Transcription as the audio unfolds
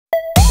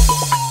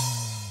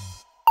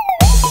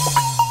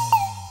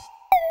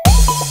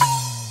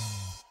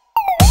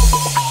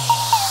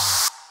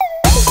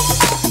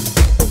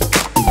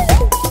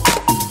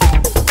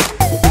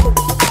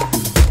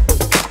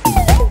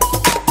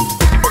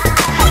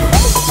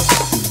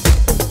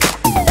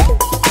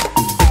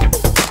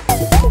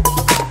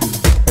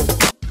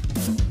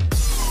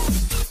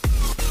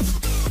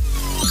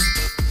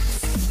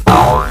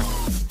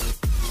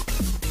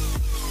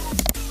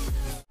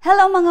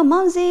mga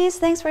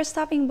Mumzys! Thanks for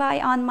stopping by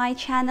on my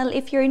channel.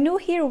 If you're new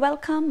here,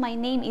 welcome. My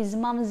name is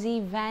Mumzy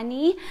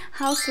Vany.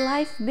 How's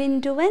life been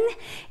doing?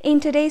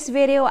 In today's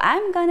video,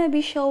 I'm gonna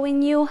be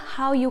showing you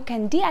how you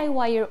can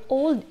DIY your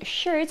old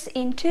shirts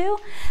into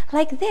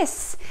like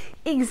this.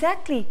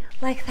 Exactly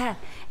like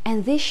that.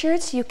 And these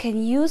shirts you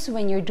can use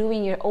when you're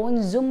doing your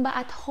own Zumba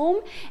at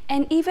home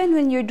and even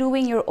when you're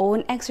doing your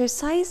own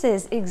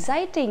exercises.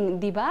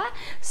 Exciting, diba?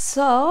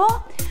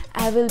 So,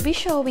 I will be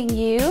showing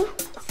you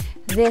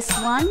this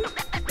one.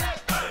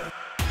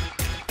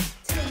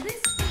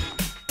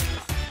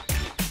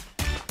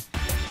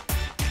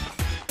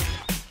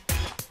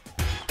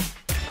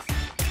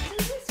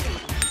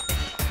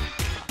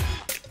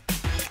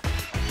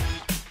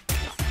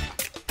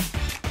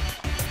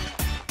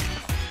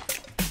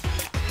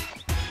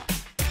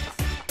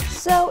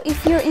 So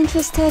if you're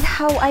interested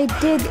how I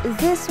did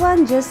this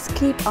one, just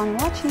keep on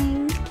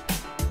watching.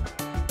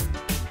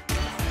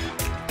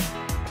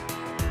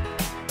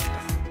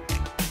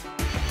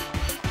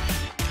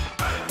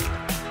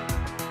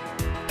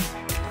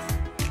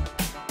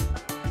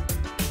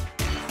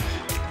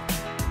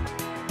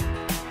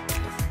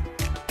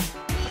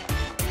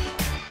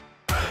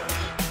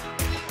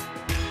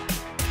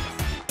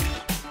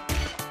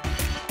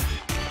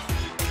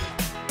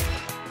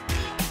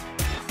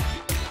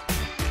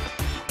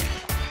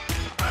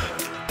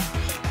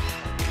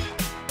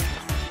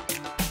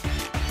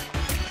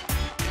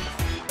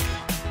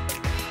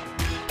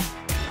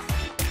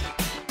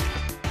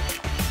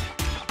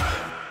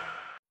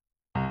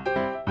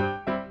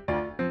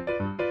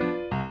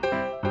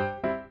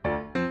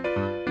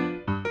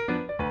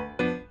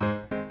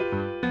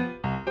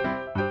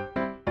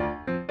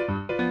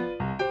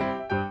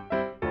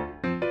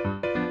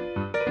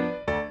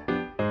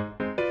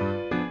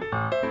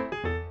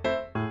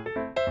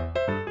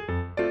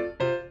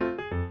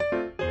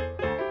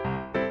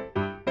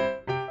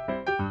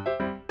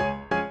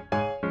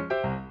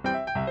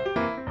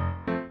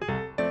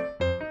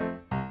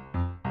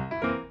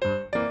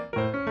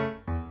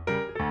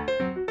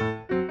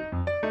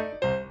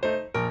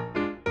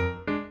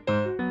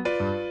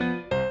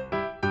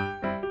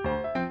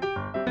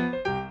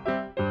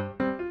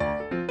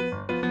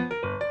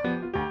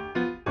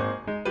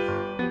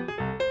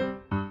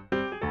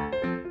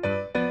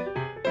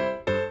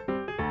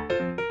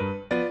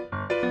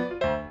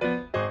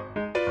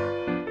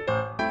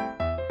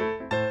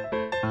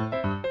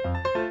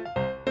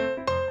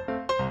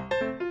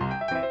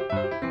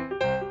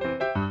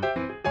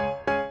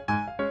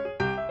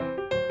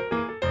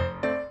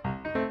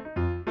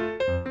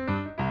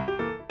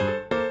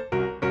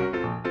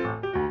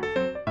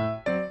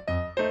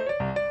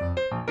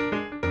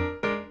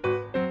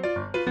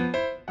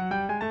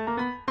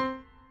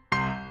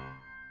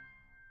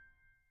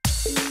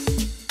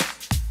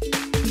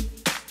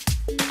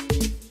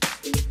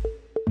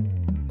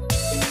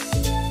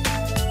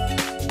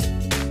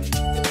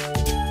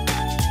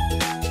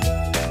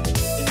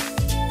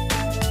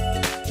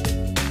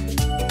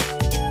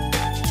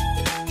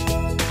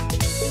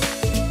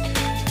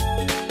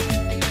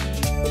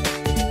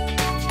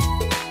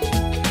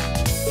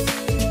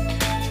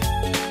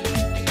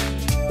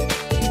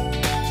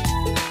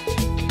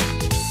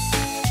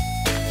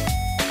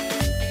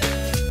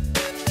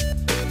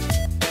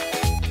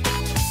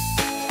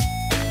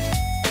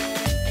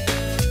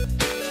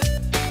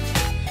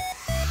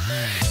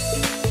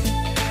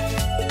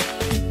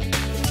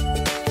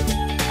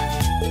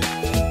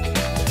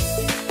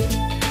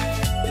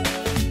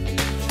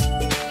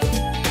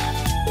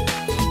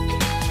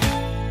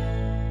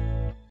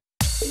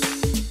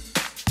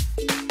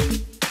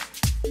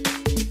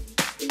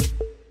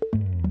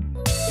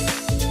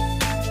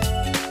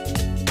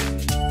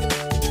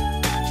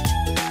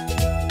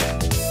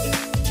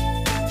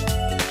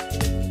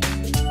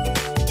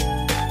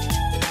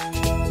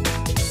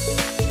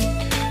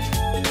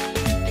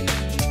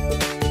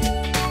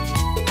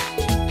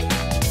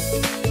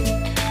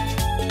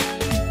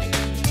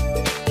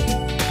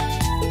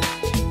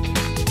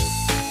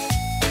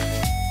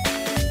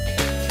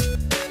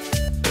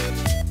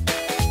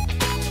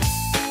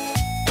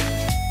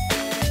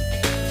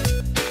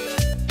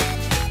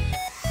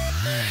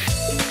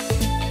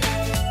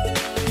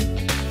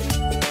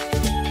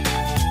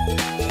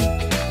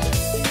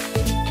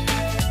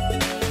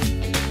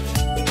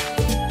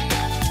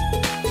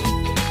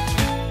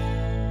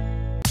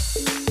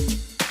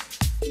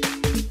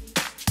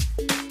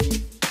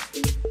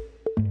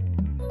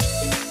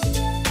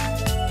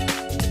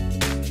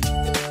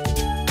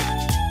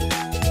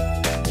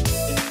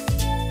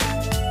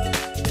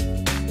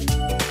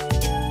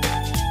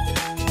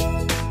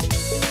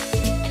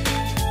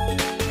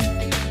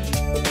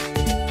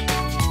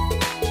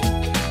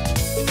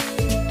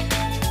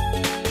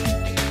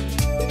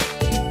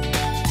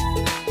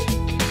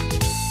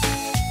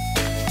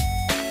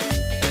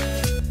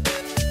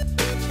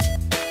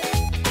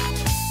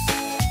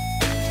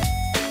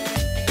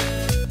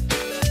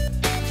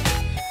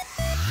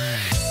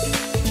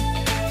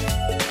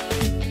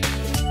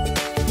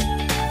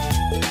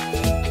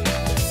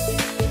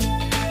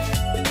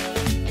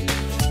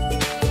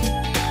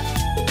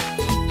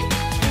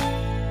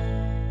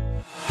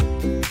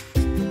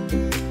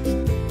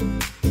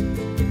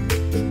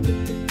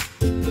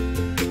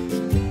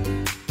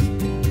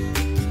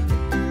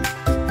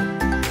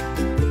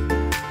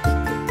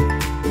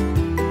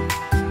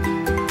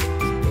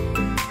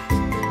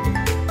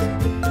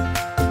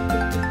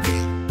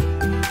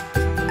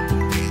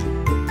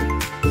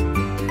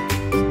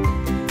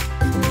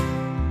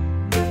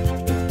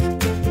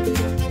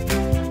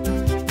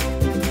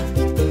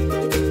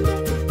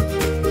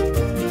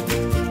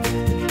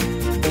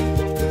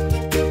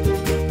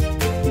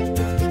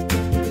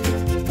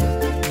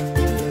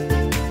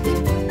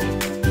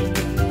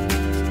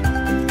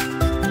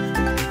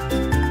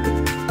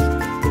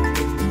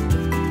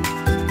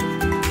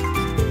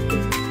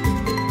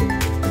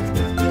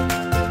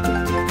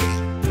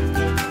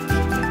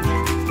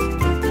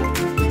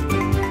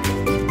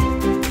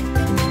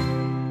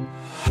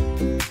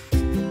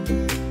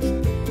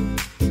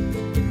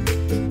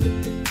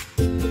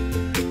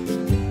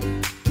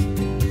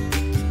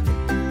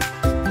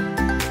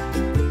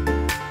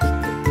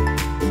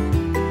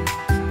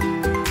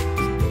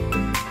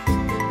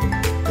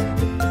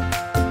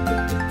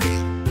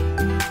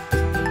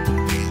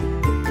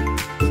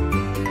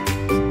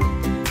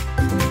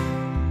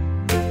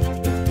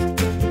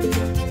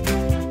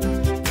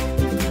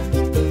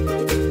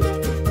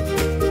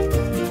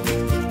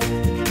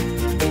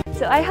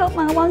 I hope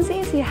mga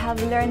Mumzys, you have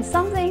learned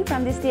something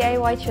from this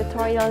DIY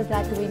tutorial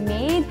that we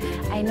made.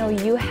 I know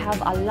you have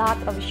a lot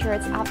of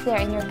shirts up there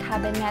in your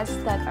cabinets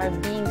that are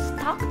being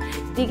stuck.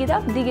 Dig it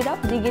up, dig it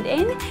up, dig it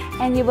in,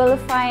 and you will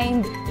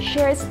find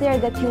shirts there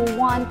that you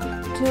want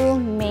to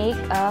make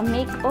a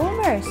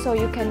makeover. So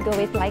you can do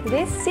it like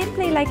this,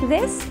 simply like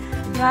this,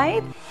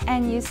 right?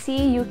 And you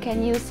see, you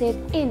can use it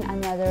in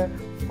another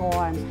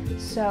form.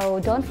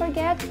 So don't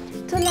forget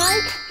to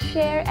like,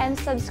 share, and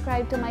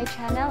subscribe to my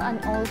channel, and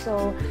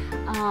also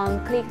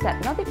click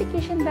that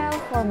notification bell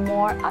for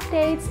more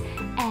updates.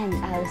 And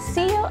I'll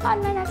see you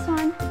on my next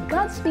one.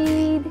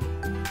 Godspeed!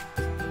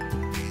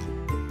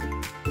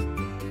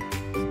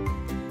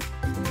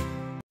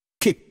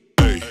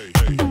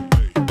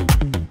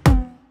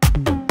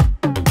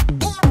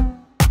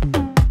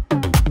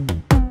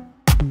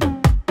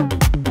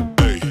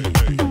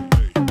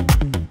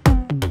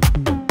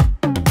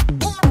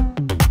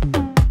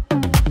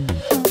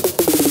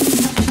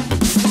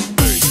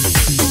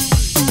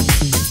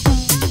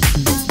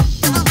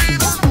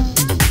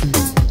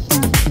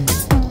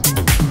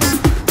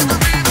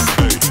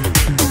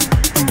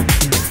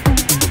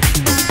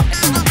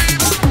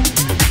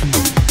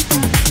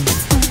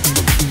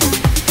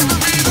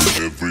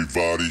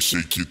 Everybody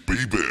shake it,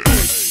 baby.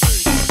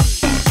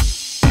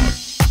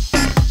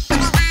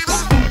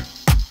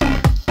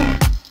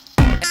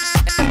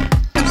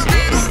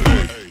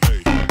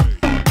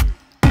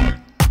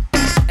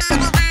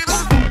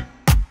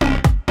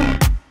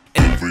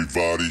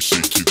 Everybody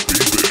shake it, baby.